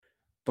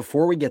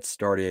Before we get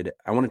started,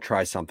 I want to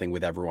try something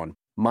with everyone.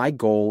 My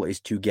goal is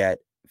to get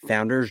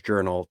Founders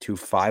Journal to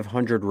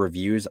 500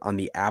 reviews on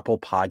the Apple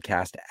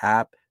Podcast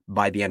app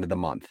by the end of the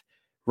month.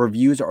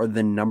 Reviews are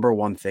the number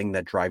one thing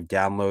that drive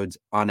downloads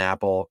on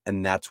Apple,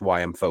 and that's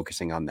why I'm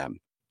focusing on them.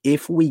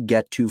 If we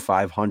get to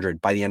 500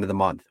 by the end of the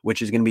month,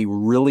 which is going to be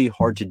really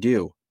hard to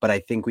do, but I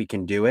think we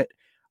can do it,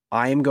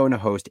 I am going to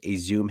host a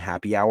Zoom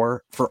happy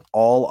hour for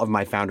all of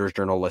my Founders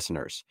Journal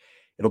listeners.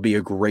 It'll be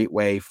a great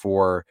way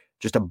for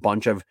just a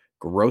bunch of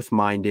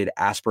growth-minded,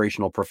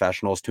 aspirational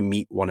professionals to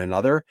meet one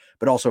another,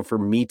 but also for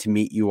me to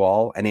meet you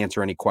all and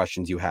answer any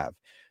questions you have.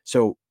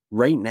 So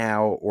right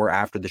now or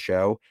after the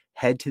show,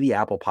 head to the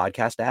Apple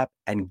Podcast app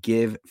and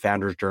give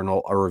Founders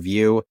Journal a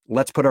review.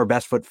 Let's put our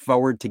best foot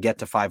forward to get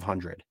to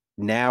 500.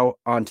 Now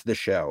on to the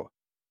show.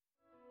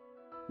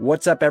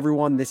 What's up,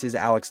 everyone? This is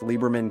Alex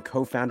Lieberman,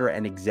 co-founder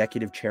and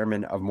executive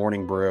chairman of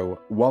Morning Brew.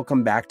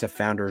 Welcome back to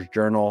Founders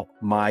Journal,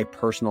 my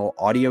personal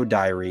audio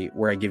diary,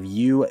 where I give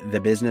you, the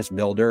business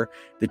builder,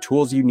 the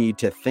tools you need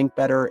to think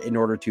better in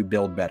order to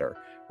build better,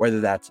 whether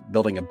that's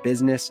building a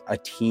business, a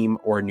team,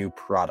 or a new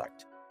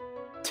product.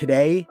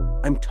 Today,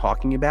 I'm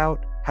talking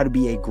about how to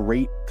be a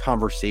great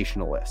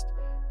conversationalist.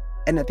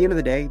 And at the end of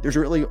the day, there's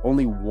really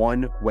only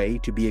one way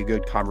to be a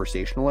good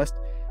conversationalist.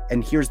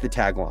 And here's the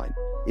tagline.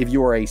 If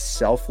you are a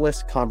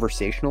selfless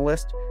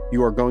conversationalist,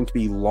 you are going to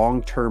be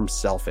long-term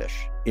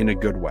selfish in a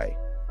good way.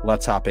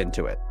 Let's hop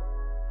into it.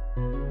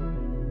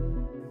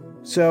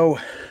 So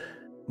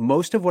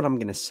most of what I'm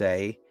going to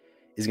say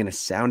is going to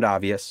sound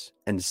obvious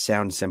and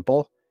sound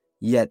simple,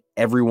 yet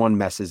everyone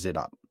messes it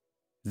up.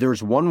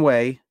 There's one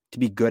way to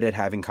be good at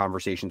having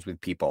conversations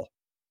with people,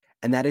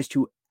 and that is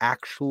to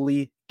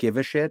actually give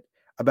a shit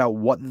about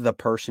what the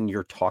person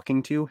you're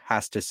talking to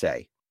has to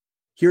say.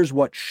 Here's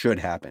what should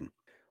happen.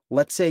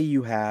 Let's say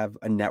you have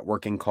a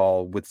networking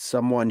call with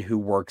someone who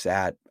works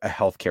at a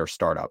healthcare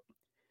startup.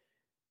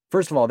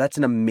 First of all, that's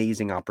an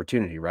amazing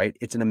opportunity, right?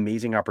 It's an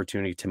amazing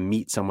opportunity to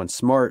meet someone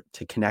smart,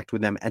 to connect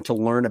with them, and to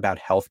learn about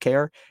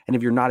healthcare. And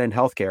if you're not in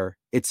healthcare,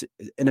 it's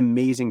an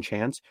amazing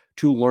chance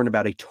to learn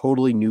about a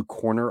totally new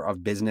corner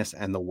of business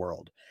and the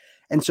world.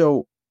 And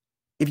so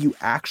if you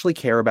actually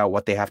care about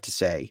what they have to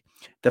say,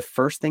 the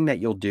first thing that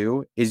you'll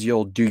do is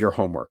you'll do your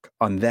homework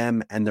on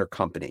them and their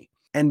company.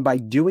 And by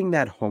doing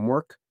that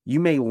homework, you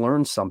may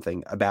learn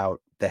something about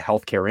the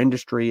healthcare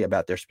industry,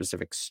 about their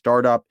specific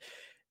startup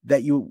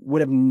that you would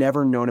have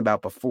never known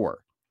about before.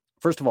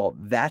 First of all,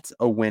 that's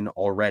a win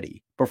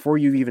already before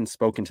you've even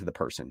spoken to the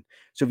person.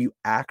 So if you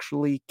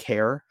actually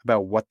care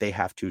about what they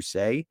have to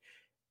say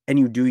and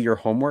you do your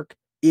homework,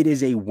 it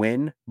is a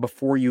win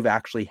before you've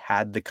actually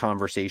had the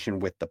conversation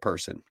with the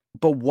person.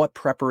 But what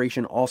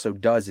preparation also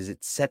does is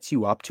it sets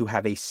you up to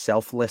have a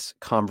selfless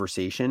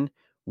conversation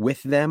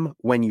with them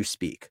when you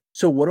speak.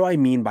 So what do I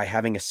mean by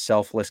having a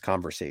selfless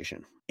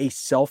conversation? A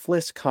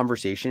selfless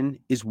conversation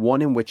is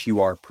one in which you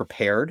are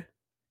prepared,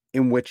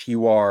 in which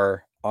you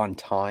are on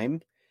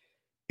time,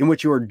 in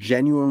which you are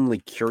genuinely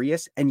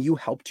curious, and you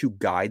help to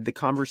guide the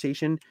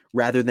conversation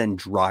rather than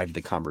drive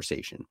the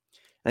conversation.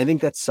 And I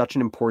think that's such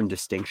an important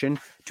distinction,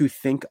 to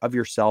think of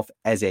yourself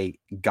as a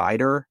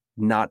guider,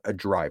 not a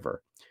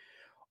driver.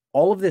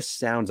 All of this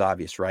sounds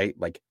obvious, right?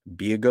 Like,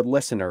 be a good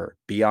listener,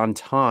 be on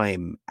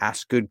time,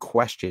 ask good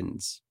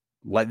questions,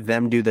 let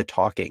them do the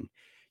talking.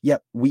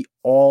 Yet we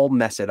all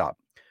mess it up.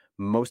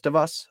 Most of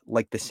us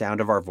like the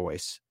sound of our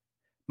voice.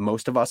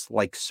 Most of us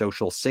like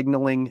social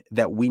signaling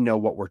that we know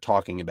what we're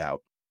talking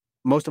about.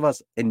 Most of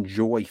us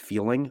enjoy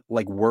feeling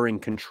like we're in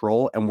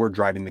control and we're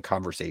driving the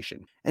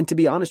conversation. And to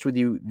be honest with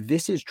you,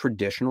 this is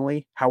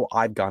traditionally how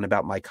I've gone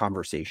about my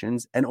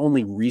conversations. And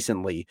only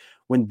recently,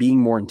 when being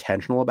more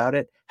intentional about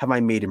it, have I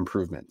made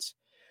improvements.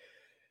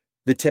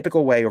 The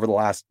typical way over the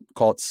last,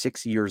 call it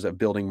 6 years of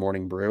building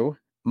Morning Brew,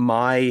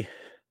 my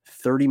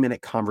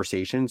 30-minute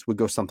conversations would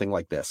go something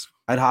like this.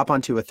 I'd hop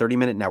onto a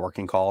 30-minute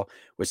networking call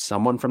with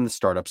someone from the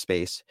startup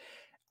space.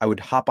 I would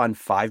hop on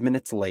 5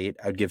 minutes late.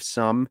 I'd give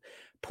some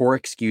poor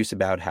excuse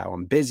about how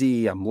I'm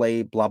busy, I'm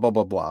late, blah, blah,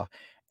 blah, blah.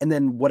 And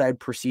then what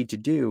I'd proceed to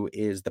do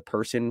is the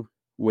person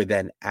would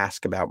then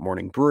ask about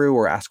Morning Brew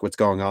or ask what's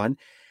going on.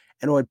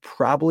 And I would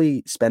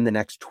probably spend the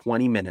next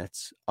 20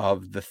 minutes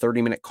of the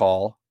 30-minute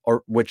call,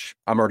 or which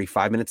I'm already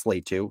 5 minutes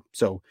late to.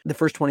 So the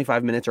first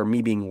 25 minutes are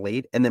me being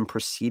late and then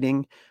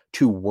proceeding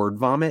to word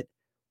vomit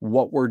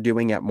what we're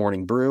doing at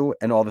Morning Brew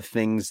and all the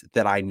things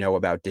that I know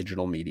about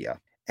digital media.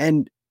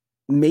 And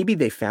maybe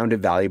they found it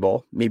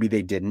valuable. Maybe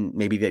they didn't.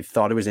 Maybe they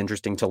thought it was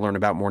interesting to learn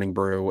about Morning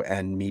Brew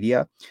and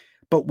media.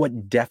 But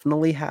what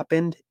definitely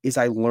happened is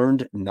I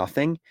learned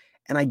nothing,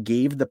 and I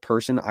gave the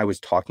person I was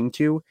talking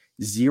to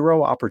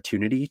zero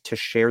opportunity to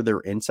share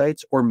their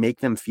insights or make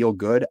them feel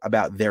good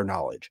about their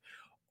knowledge.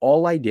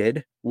 All I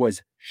did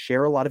was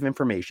share a lot of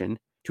information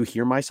to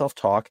hear myself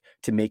talk,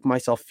 to make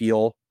myself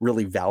feel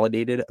really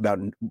validated about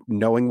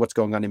knowing what's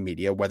going on in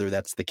media, whether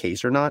that's the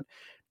case or not.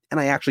 And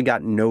I actually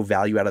got no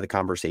value out of the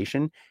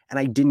conversation, and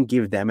I didn't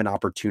give them an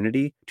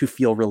opportunity to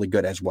feel really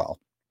good as well.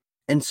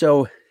 And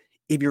so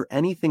if you're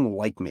anything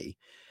like me,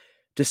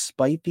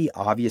 Despite the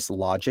obvious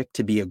logic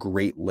to be a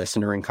great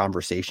listener in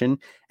conversation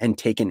and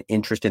take an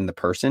interest in the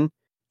person,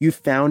 you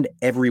found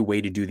every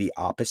way to do the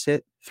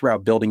opposite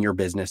throughout building your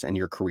business and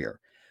your career.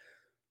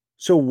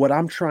 So what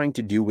I'm trying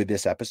to do with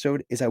this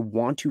episode is I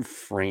want to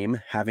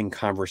frame having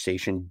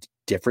conversation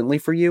differently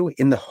for you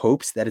in the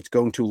hopes that it's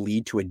going to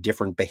lead to a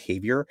different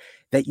behavior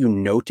that you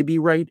know to be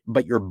right,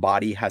 but your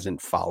body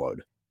hasn't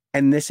followed.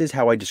 And this is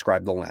how I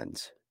describe the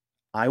lens.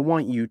 I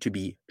want you to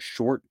be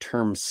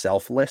short-term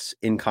selfless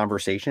in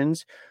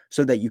conversations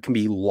so that you can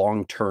be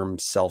long-term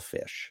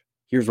selfish.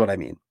 Here's what I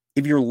mean.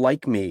 If you're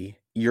like me,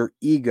 your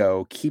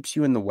ego keeps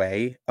you in the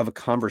way of a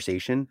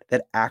conversation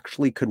that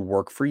actually could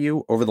work for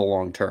you over the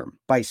long term.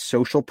 By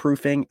social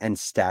proofing and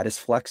status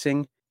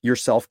flexing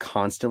yourself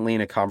constantly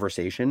in a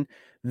conversation,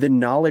 the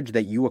knowledge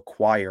that you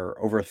acquire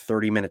over a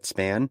 30-minute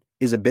span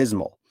is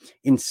abysmal.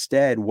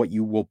 Instead, what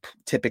you will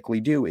typically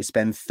do is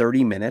spend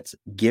 30 minutes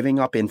giving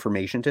up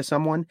information to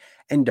someone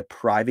and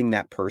depriving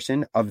that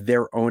person of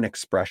their own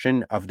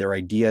expression of their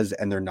ideas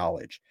and their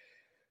knowledge.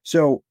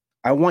 So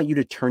I want you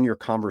to turn your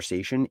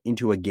conversation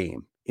into a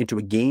game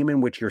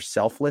in which you're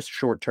selfless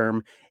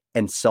short-term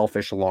and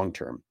selfish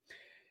long-term.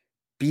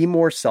 Be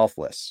more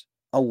selfless.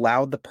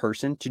 Allow the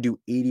person to do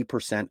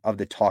 80% of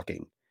the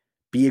talking.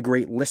 Be a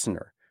great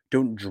listener.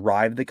 Don't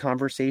drive the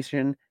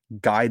conversation,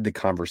 guide the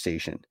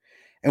conversation.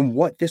 And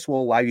what this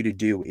will allow you to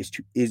do is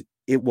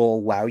it will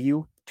allow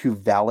you to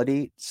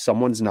validate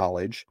someone's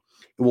knowledge.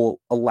 It will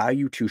allow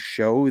you to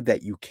show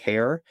that you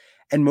care.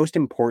 And most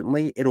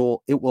importantly, it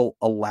will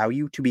allow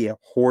you to be a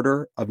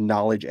hoarder of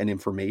knowledge and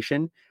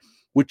information,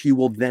 which you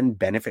will then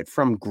benefit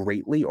from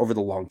greatly over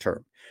the long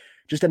term.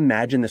 Just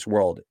imagine this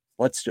world.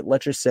 Let's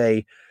just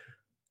say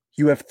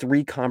you have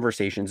 3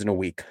 conversations in a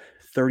week,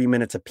 30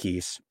 minutes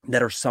apiece,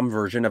 that are some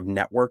version of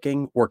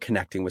networking or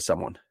connecting with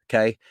someone,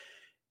 okay?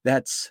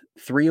 That's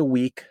 3 a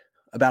week,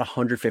 about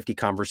 150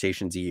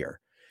 conversations a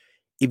year.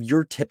 If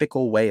your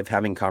typical way of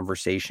having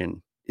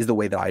conversation is the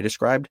way that I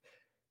described,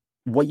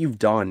 what you've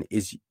done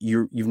is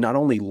you've not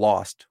only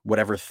lost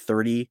whatever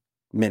 30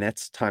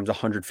 minutes times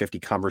 150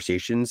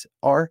 conversations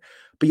are,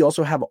 but you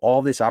also have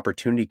all this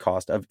opportunity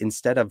cost of,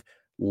 instead of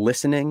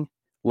listening,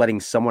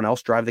 letting someone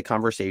else drive the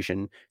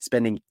conversation,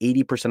 spending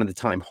 80% of the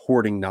time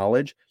hoarding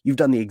knowledge, you've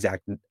done the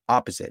exact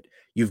opposite.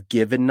 You've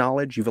given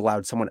knowledge, you've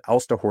allowed someone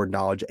else to hoard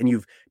knowledge, and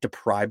you've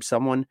deprived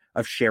someone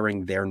of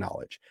sharing their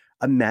knowledge.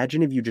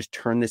 Imagine if you just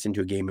turn this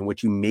into a game in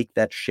which you make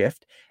that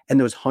shift, and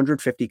those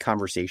 150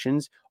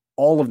 conversations,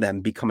 all of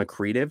them become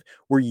accretive,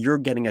 where you're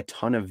getting a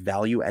ton of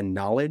value and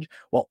knowledge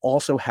while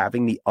also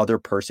having the other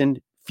person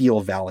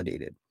feel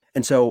validated.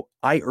 And so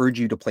I urge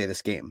you to play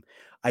this game.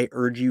 I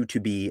urge you to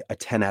be a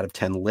 10 out of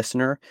 10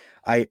 listener.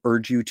 I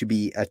urge you to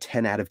be a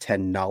 10 out of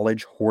 10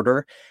 knowledge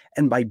hoarder.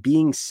 And by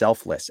being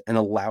selfless and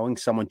allowing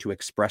someone to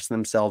express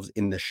themselves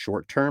in the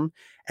short term,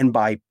 and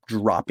by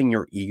dropping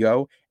your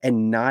ego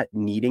and not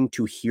needing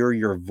to hear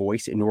your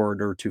voice in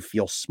order to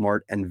feel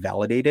smart and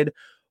validated,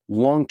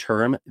 long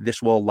term,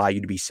 this will allow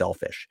you to be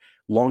selfish.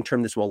 Long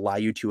term, this will allow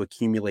you to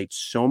accumulate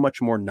so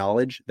much more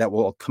knowledge that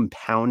will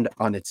compound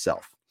on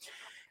itself.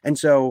 And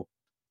so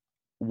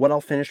what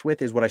I'll finish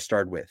with is what I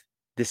started with.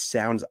 This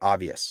sounds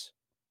obvious.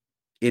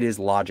 It is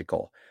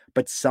logical,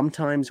 but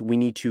sometimes we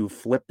need to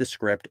flip the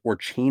script or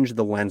change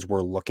the lens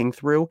we're looking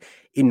through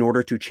in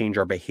order to change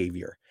our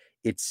behavior.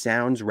 It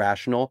sounds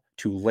rational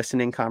to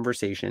listen in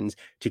conversations,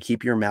 to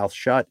keep your mouth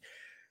shut,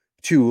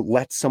 to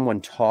let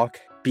someone talk,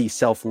 be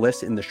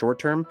selfless in the short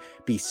term,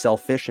 be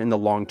selfish in the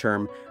long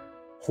term,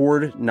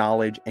 hoard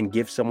knowledge, and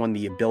give someone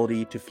the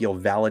ability to feel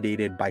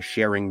validated by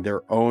sharing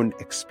their own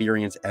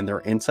experience and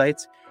their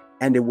insights.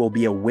 And it will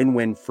be a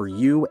win-win for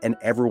you and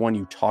everyone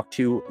you talk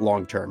to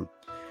long term.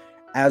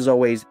 As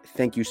always,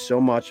 thank you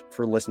so much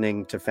for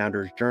listening to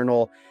Founders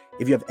Journal.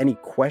 If you have any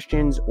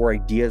questions or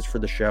ideas for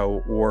the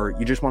show, or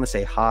you just want to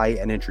say hi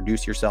and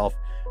introduce yourself,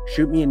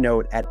 shoot me a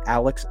note at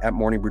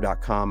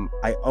alex@morningbrew.com.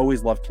 I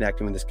always love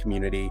connecting with this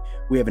community.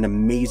 We have an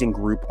amazing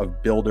group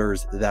of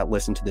builders that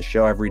listen to the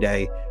show every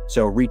day.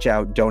 So reach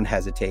out, don't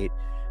hesitate.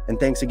 And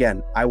thanks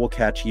again. I will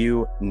catch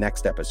you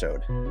next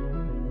episode.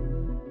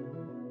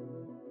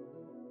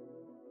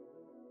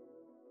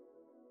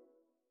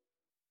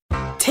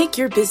 Take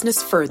your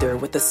business further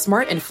with the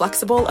smart and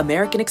flexible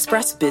American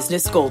Express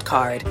Business Gold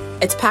Card.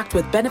 It's packed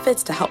with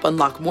benefits to help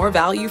unlock more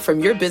value from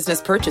your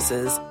business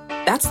purchases.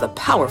 That's the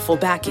powerful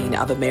backing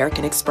of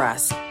American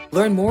Express.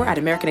 Learn more at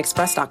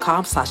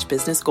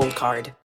americanexpress.com/businessgoldcard.